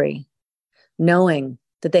country, knowing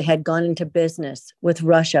that they had gone into business with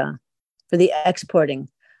Russia for the exporting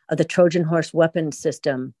of the Trojan horse weapons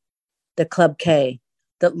system, the Club K,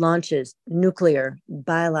 that launches nuclear,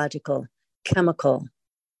 biological, chemical,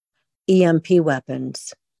 EMP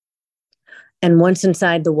weapons. And once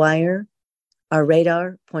inside the wire, our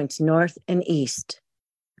radar points north and east.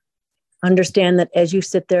 Understand that as you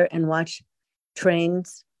sit there and watch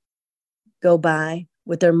trains go by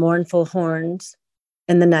with their mournful horns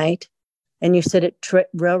in the night, and you sit at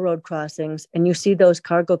railroad crossings and you see those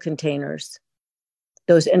cargo containers,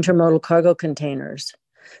 those intermodal cargo containers,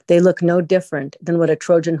 they look no different than what a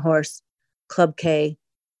Trojan horse Club K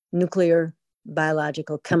nuclear,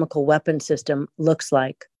 biological, chemical weapon system looks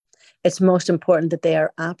like. It's most important that they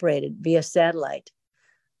are operated via satellite.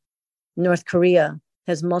 North Korea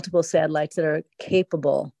has multiple satellites that are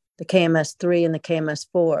capable, the KMS-3 and the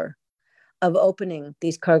KMS-4, of opening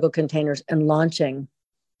these cargo containers and launching.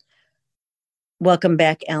 Welcome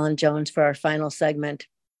back, Alan Jones, for our final segment.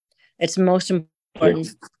 It's most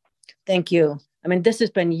important. Thank you. I mean, this has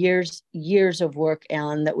been years of work,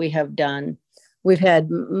 Alan, that we have done. We've had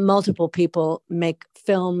multiple people make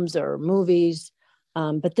films or movies,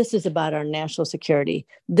 but this is about our national security.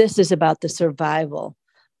 This is about the survival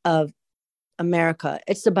of America.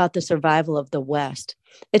 It's about the survival of the West.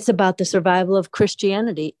 It's about the survival of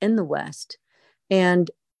Christianity in the West.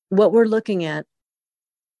 And what we're looking at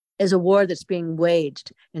is a war that's being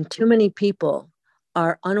waged, and too many people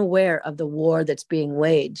are unaware of the war that's being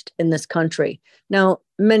waged in this country. Now,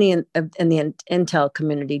 many in the intel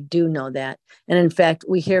community do know that. And in fact,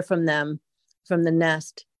 we hear from them, from the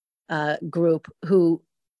NEST group, who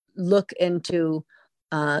look into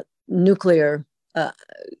nuclear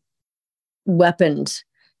weapons.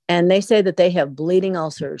 And they say that they have bleeding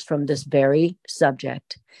ulcers from this very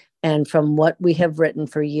subject and from what we have written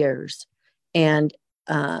for years. And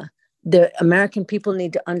the American people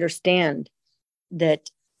need to understand that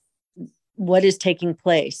what is taking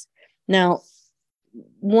place. Now,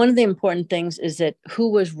 one of the important things is that who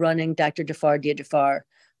was running Dr. Jafar Jafar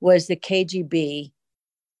was the KGB.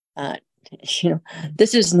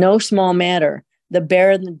 This is no small matter. The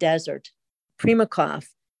bear in the desert, Primakov.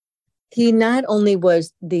 He not only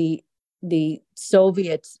was the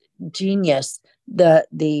Soviets' genius, the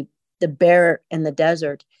bear in the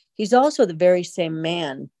desert, he's also the very same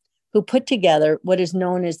man who put together what is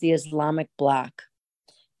known as the Islamic Bloc.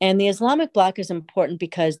 And the Islamic Bloc is important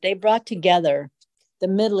because they brought together the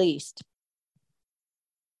Middle East.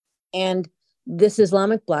 And this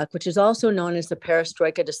Islamic Bloc, which is also known as the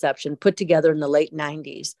Perestroika Deception, put together in the late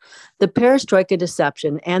 90s. The Perestroika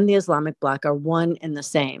Deception and the Islamic Bloc are one and the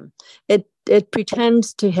same. It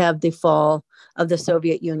pretends to have the fall of the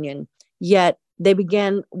Soviet Union, yet they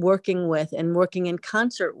began working with and working in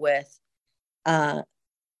concert with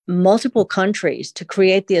multiple countries to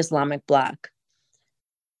create the Islamic Bloc.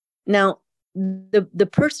 Now, the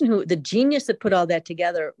person the genius that put all that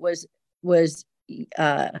together was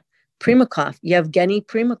Primakov, Yevgeny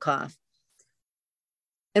Primakov.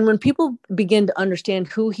 And when people begin to understand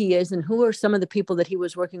who he is and who are some of the people that he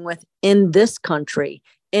was working with in this country,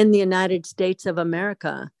 in the United States of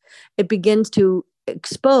America, it begins to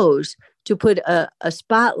expose, to put a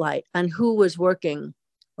spotlight on who was working,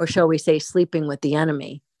 or shall we say, sleeping with the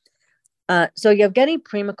enemy. So Yevgeny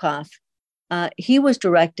Primakov, he was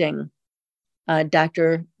directing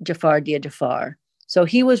Dr. Jafar Jafar. So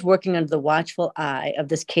he was working under the watchful eye of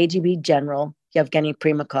this KGB general, Yevgeny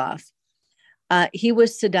Primakov. He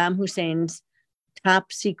was Saddam Hussein's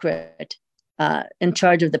top secret in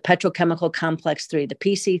charge of the Petrochemical Complex 3, the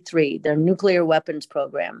PC-3, their nuclear weapons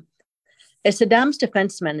program. As Saddam's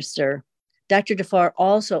defense minister, Dr. Jafar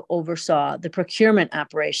also oversaw the procurement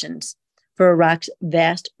operations for Iraq's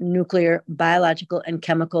vast nuclear, biological, and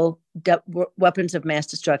chemical weapons of mass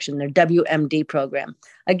destruction, their WMD program.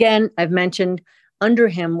 Again, I've mentioned under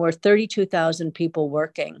him were 32,000 people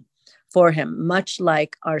working for him, much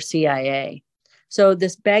like our CIA. So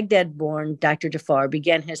this Baghdad-born Dr. Jafar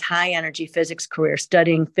began his high-energy physics career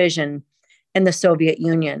studying fission in the Soviet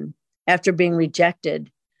Union after being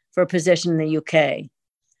rejected for a position in the UK.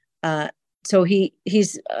 So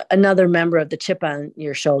he's another member of the chip on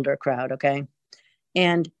your shoulder crowd, okay?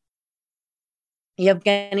 And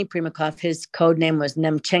Yevgeny Primakov, his code name was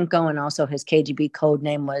Nemchenko, and also his KGB code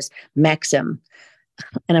name was Maxim.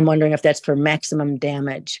 And I'm wondering if that's for maximum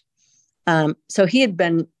damage. So he had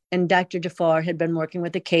been, and Dr. Jafar had been working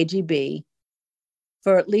with the KGB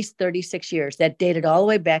for at least 36 years. That dated all the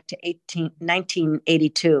way back to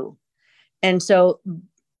 1982. And so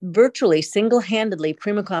virtually single-handedly,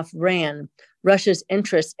 Primakov ran Russia's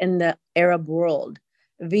interests in the Arab world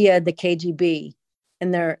via the KGB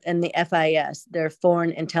and the FIS, their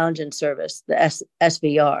Foreign Intelligence Service, the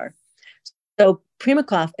SVR. So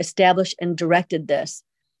Primakov established and directed this.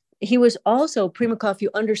 He was also, Primakov, you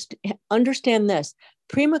understand this,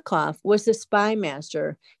 Primakov was the spy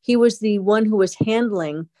master. He was the one who was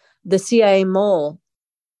handling the CIA mole,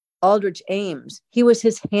 Aldrich Ames. He was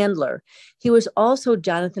his handler. He was also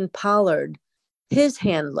Jonathan Pollard, his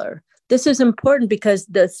handler. This is important because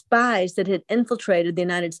the spies that had infiltrated the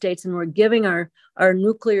United States and were giving our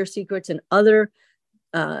nuclear secrets and other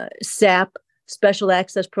SAP, Special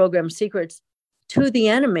Access Program secrets to the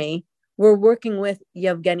enemy were working with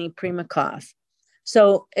Yevgeny Primakov.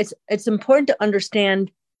 So it's important to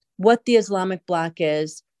understand what the Islamic bloc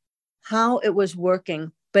is, how it was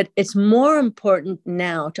working, but it's more important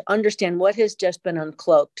now to understand what has just been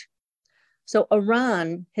uncloaked. So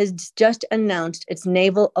Iran has just announced its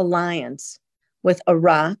naval alliance with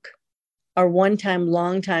Iraq, our one-time,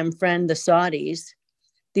 long-time friend, the Saudis,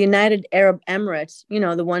 the United Arab Emirates, you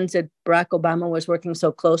know, the ones that Barack Obama was working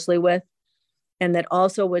so closely with, and that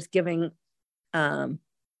also was giving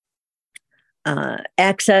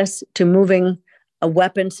access to moving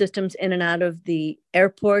weapon systems in and out of the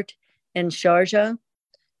airport in Sharjah.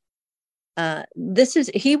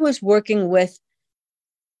 He was working with,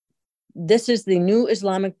 this is the new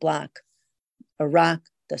Islamic bloc: Iraq,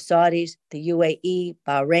 the Saudis, the UAE,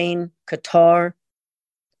 Bahrain, Qatar,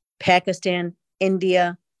 Pakistan,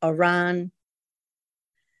 India, Iran.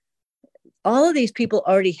 All of these people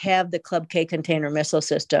already have the Club K container missile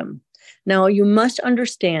system. Now, you must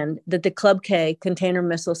understand that the Club K container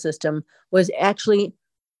missile system was actually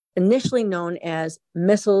initially known as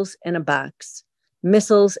missiles in a box.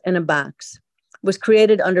 Missiles in a box was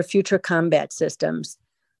created under Future Combat Systems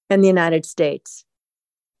in the United States.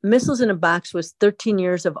 Missiles in a box was 13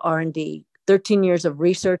 years of R&D, 13 years of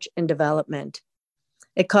research and development.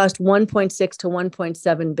 It cost 1.6 to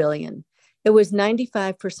 1.7 billion. It was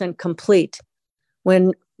 95% complete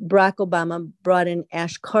when Barack Obama brought in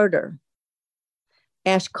Ash Carter.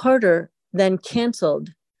 Ash Carter then canceled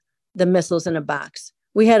the missiles in a box.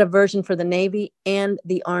 We had a version for the Navy and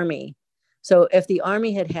the Army. So if the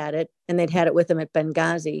Army had it, and they'd had it with them at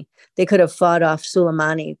Benghazi, they could have fought off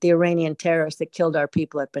Soleimani, the Iranian terrorist that killed our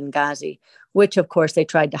people at Benghazi, which of course they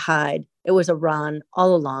tried to hide. It was Iran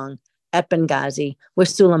all along at Benghazi with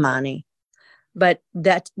Soleimani. But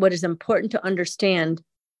that's what is important to understand,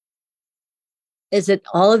 is that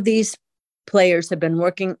all of these players have been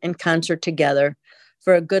working in concert together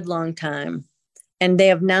for a good long time. And they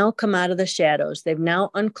have now come out of the shadows. They've now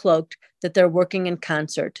uncloaked that they're working in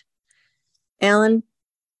concert. Alan,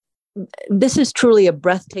 this is truly a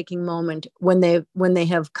breathtaking moment when they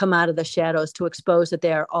have come out of the shadows to expose that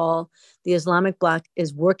they are all, the Islamic bloc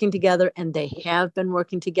is working together, and they have been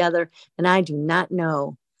working together. And I do not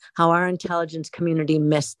know how our intelligence community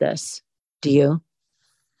missed this. Do you?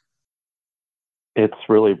 It's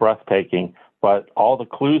really breathtaking, but all the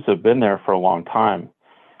clues have been there for a long time.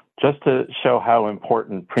 Just to show how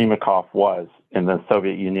important Primakov was in the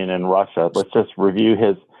Soviet Union and Russia, let's just review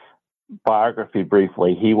his biography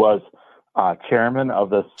briefly. He was chairman of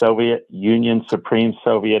the Soviet Union Supreme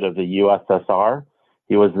Soviet of the USSR.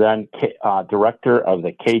 He was then director of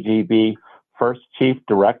the KGB First Chief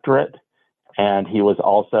Directorate, and he was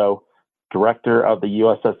also director of the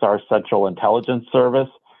USSR Central Intelligence Service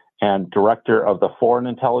and director of the Foreign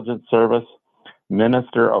Intelligence Service,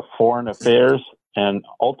 Minister of Foreign Affairs, and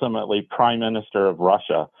ultimately Prime Minister of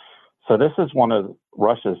Russia. So this is one of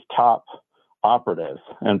Russia's top operatives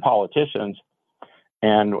and politicians.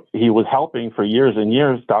 And he was helping for years and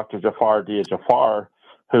years Dr. Jafar Jafar,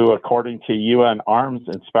 who, according to UN Arms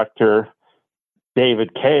Inspector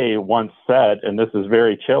David Kay, once said, and this is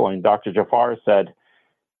very chilling, Dr. Jafar said,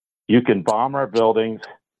 "You can bomb our buildings,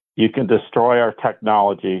 you can destroy our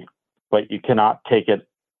technology, but you cannot take it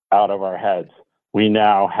out of our heads. We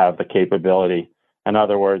now have the capability." In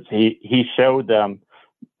other words, he showed them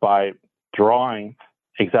by drawing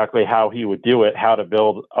exactly how he would do it, how to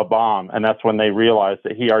build a bomb. And that's when they realized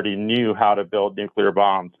that he already knew how to build nuclear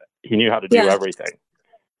bombs. He knew how to do everything.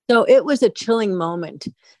 So it was a chilling moment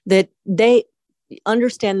that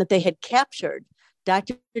understand that they had captured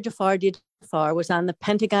Dr. Jafar Jafar was on the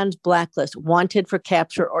Pentagon's blacklist, wanted for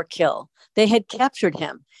capture or kill. They had captured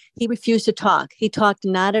him. He refused to talk. He talked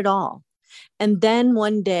not at all. And then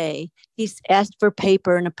one day he asked for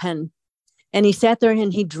paper and a pen, and he sat there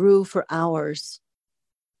and he drew for hours.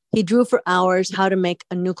 He drew for hours how to make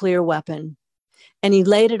a nuclear weapon, and he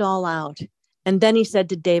laid it all out. And then he said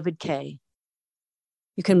to David Kay,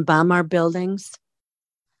 you can bomb our buildings.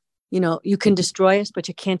 You can destroy us, but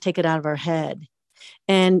you can't take it out of our head.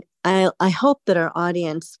 And I hope that our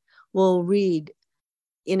audience will read,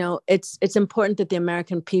 it's important that the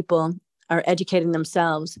American people are educating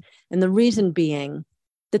themselves. And the reason being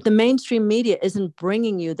that the mainstream media isn't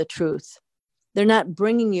bringing you the truth. They're not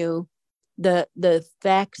bringing you the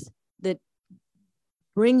facts that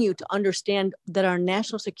bring you to understand that our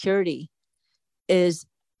national security is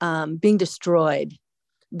being destroyed,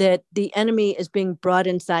 that the enemy is being brought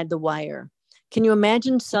inside the wire. Can you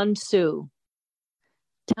imagine Sun Tzu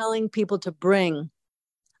telling people to bring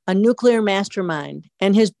a nuclear mastermind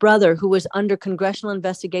and his brother, who was under congressional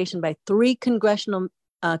investigation by 3 congressional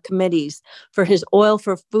committees for his oil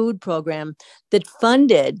for food program that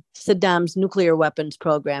funded Saddam's nuclear weapons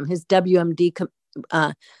program, his WMD.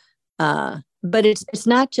 But it's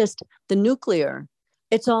not just the nuclear,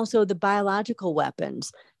 it's also the biological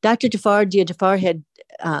weapons. Dr. Jafar Jafar had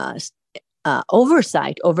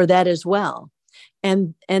oversight over that as well.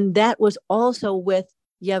 And that was also with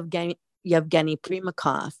Yevgeny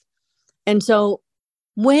Primakov. And so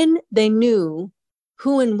when they knew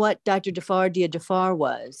who and what Dr. Jafar Jafar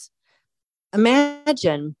was,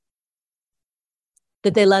 imagine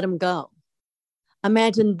that they let him go.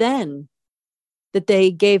 Imagine then that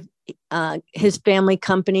they gave his family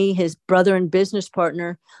company, his brother and business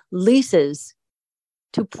partner, leases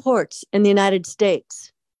to ports in the United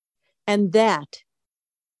States, and that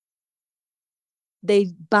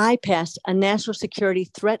they bypassed a national security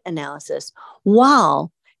threat analysis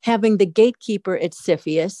while having the gatekeeper at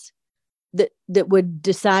CFIUS that would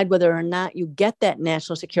decide whether or not you get that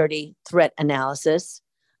national security threat analysis,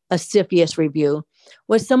 a CFIUS review,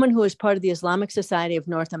 was someone who was part of the Islamic Society of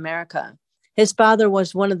North America. His father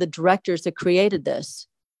was one of the directors that created this.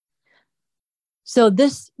 So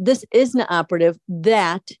this is an operative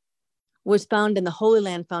that was found in the Holy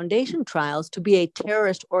Land Foundation trials to be a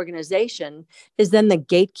terrorist organization, is then the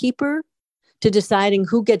gatekeeper to deciding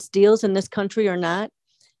who gets deals in this country or not,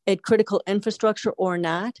 at critical infrastructure or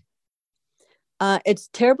not. It's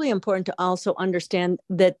terribly important to also understand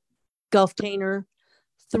that GULFTAINER,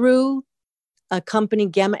 through a company,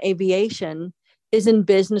 Gamma Aviation, is in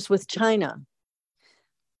business with China.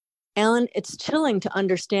 Alan, it's chilling to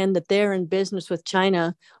understand that they're in business with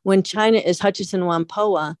China when China is Hutchison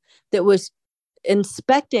Whampoa that was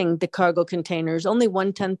inspecting the cargo containers. Only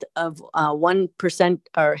 1/10 of 1%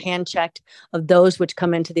 are hand checked of those which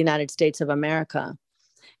come into the United States of America.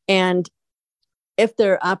 And if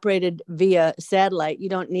they're operated via satellite, you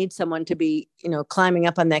don't need someone to be, climbing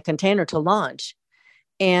up on that container to launch.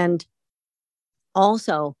 And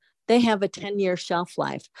also, they have a 10-year shelf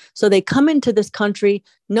life. So they come into this country,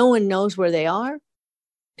 no one knows where they are.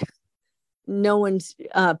 No one's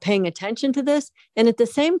paying attention to this. And at the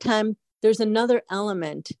same time, there's another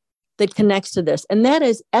element that connects to this. And that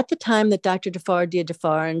is at the time that Dr. Jafar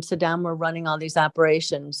Jafar and Saddam were running all these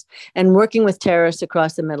operations and working with terrorists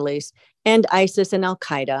across the Middle East and ISIS and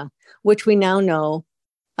Al-Qaeda, which we now know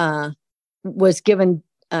was given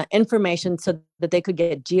information so that they could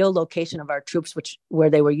get geolocation of our troops, where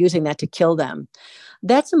they were using that to kill them.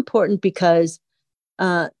 That's important because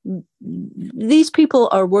these people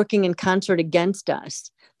are working in concert against us.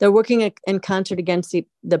 They're working in concert against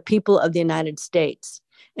the people of the United States.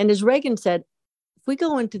 And as Reagan said, if we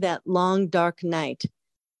go into that long, dark night,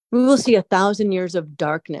 we will see 1,000 years of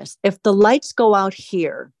darkness. If the lights go out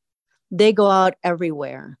here, they go out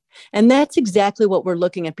everywhere. And that's exactly what we're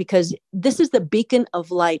looking at, because this is the beacon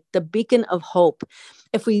of light, the beacon of hope.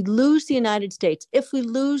 If we lose the United States, if we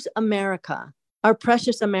lose America, our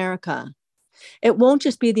precious America, it won't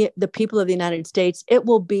just be the people of the United States. It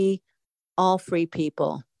will be all free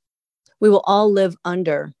people. We will all live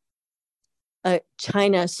under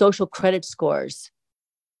China social credit scores,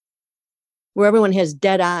 where everyone has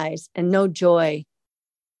dead eyes and no joy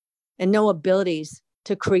and no abilities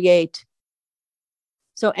to create.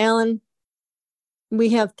 So, Alan, we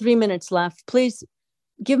have 3 minutes left. Please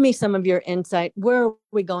give me some of your insight. Where are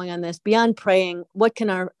we going on this? Beyond praying, what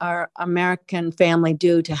can our American family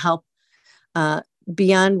do to help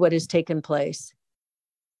beyond what has taken place?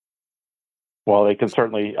 Well, they can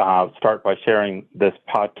certainly start by sharing this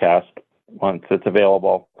podcast once it's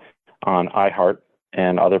available on iHeart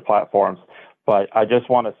and other platforms. but I just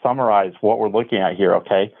want to summarize what we're looking at here,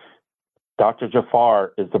 okay? Dr.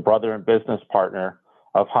 Jafar is the brother and business partner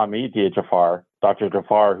of Hamid Jafar, Dr.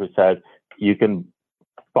 Jafar, who said, you can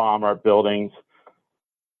bomb our buildings,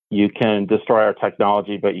 you can destroy our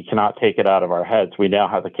technology, but you cannot take it out of our heads. We now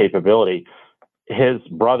have the capability. His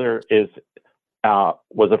brother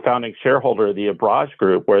was a founding shareholder of the Abraj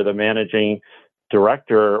Group, where the managing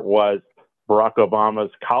director was Barack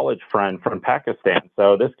Obama's college friend from Pakistan.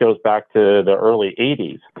 So this goes back to the early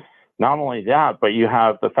 80s. Not only that, but you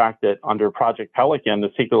have the fact that under Project Pelican, the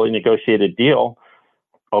secretly negotiated deal,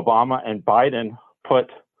 Obama and Biden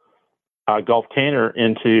put GULFTAINER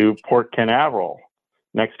into Port Canaveral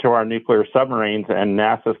next to our nuclear submarines and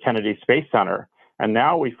NASA's Kennedy Space Center. And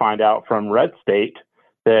now we find out from Red State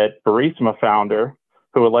that Burisma founder,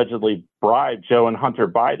 who allegedly bribed Joe and Hunter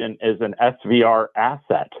Biden, is an SVR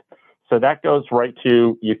asset. So that goes right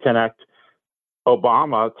to, you connect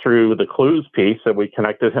Obama through the clues piece, that we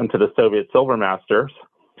connected him to the Soviet Silver Masters,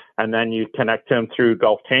 and then you connect him through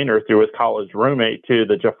GULFTAINER, through his college roommate, to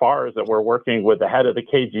the Jafars that were working with the head of the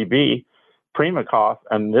KGB, Primakov,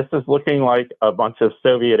 and this is looking like a bunch of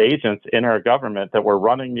Soviet agents in our government that were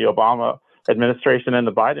running the Obama administration and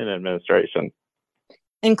the Biden administration.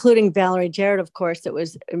 Including Valerie Jarrett, of course, that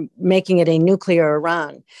was making it a nuclear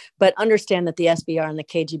Iran. But understand that the SVR and the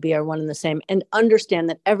KGB are one and the same, and understand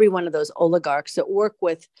that every one of those oligarchs that work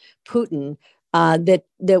with Putin, that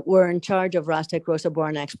were in charge of Rostek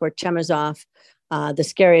Rosoboron export, Chemezov, the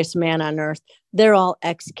scariest man on earth, they're all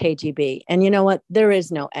ex-KGB. And you know what? There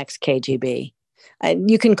is no ex-KGB.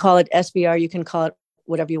 You can call it SVR, you can call it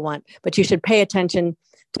whatever you want, but you should pay attention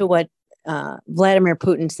to what Vladimir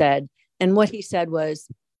Putin said. And what he said was,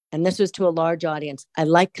 and this was to a large audience, I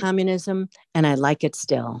like communism and I like it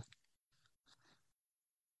still.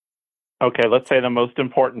 Okay, let's say the most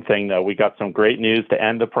important thing, though. We got some great news to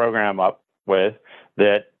end the program up with,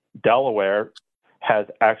 that Delaware has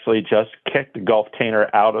actually just kicked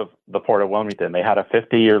GULFTAINER out of the Port of Wilmington. They had a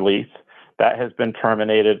 50-year lease. That has been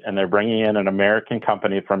terminated, and they're bringing in an American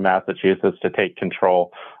company from Massachusetts to take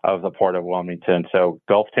control of the Port of Wilmington. So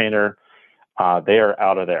GULFTAINER, they are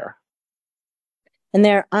out of there. And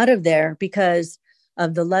they're out of there because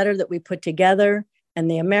of the letter that we put together and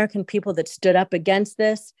the American people that stood up against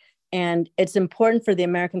this. And it's important for the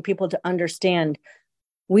American people to understand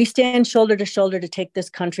we stand shoulder to shoulder to take this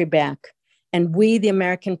country back. And we, the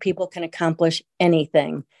American people, can accomplish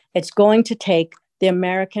anything. It's going to take the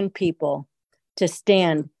American people to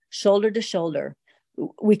stand shoulder to shoulder.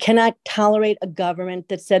 We cannot tolerate a government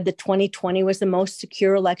that said that 2020 was the most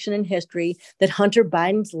secure election in history, that Hunter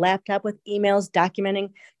Biden's laptop with emails documenting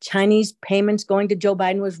Chinese payments going to Joe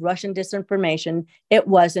Biden was Russian disinformation. It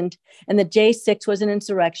wasn't. And the J6 was an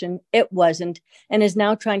insurrection. It wasn't. And is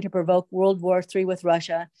now trying to provoke World War III with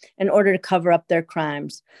Russia in order to cover up their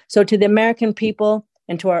crimes. So to the American people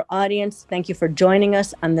and to our audience, thank you for joining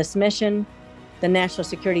us on this mission. The National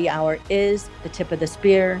Security Hour is the tip of the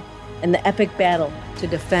spear in the epic battle to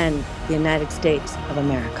defend the United States of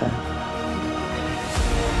America.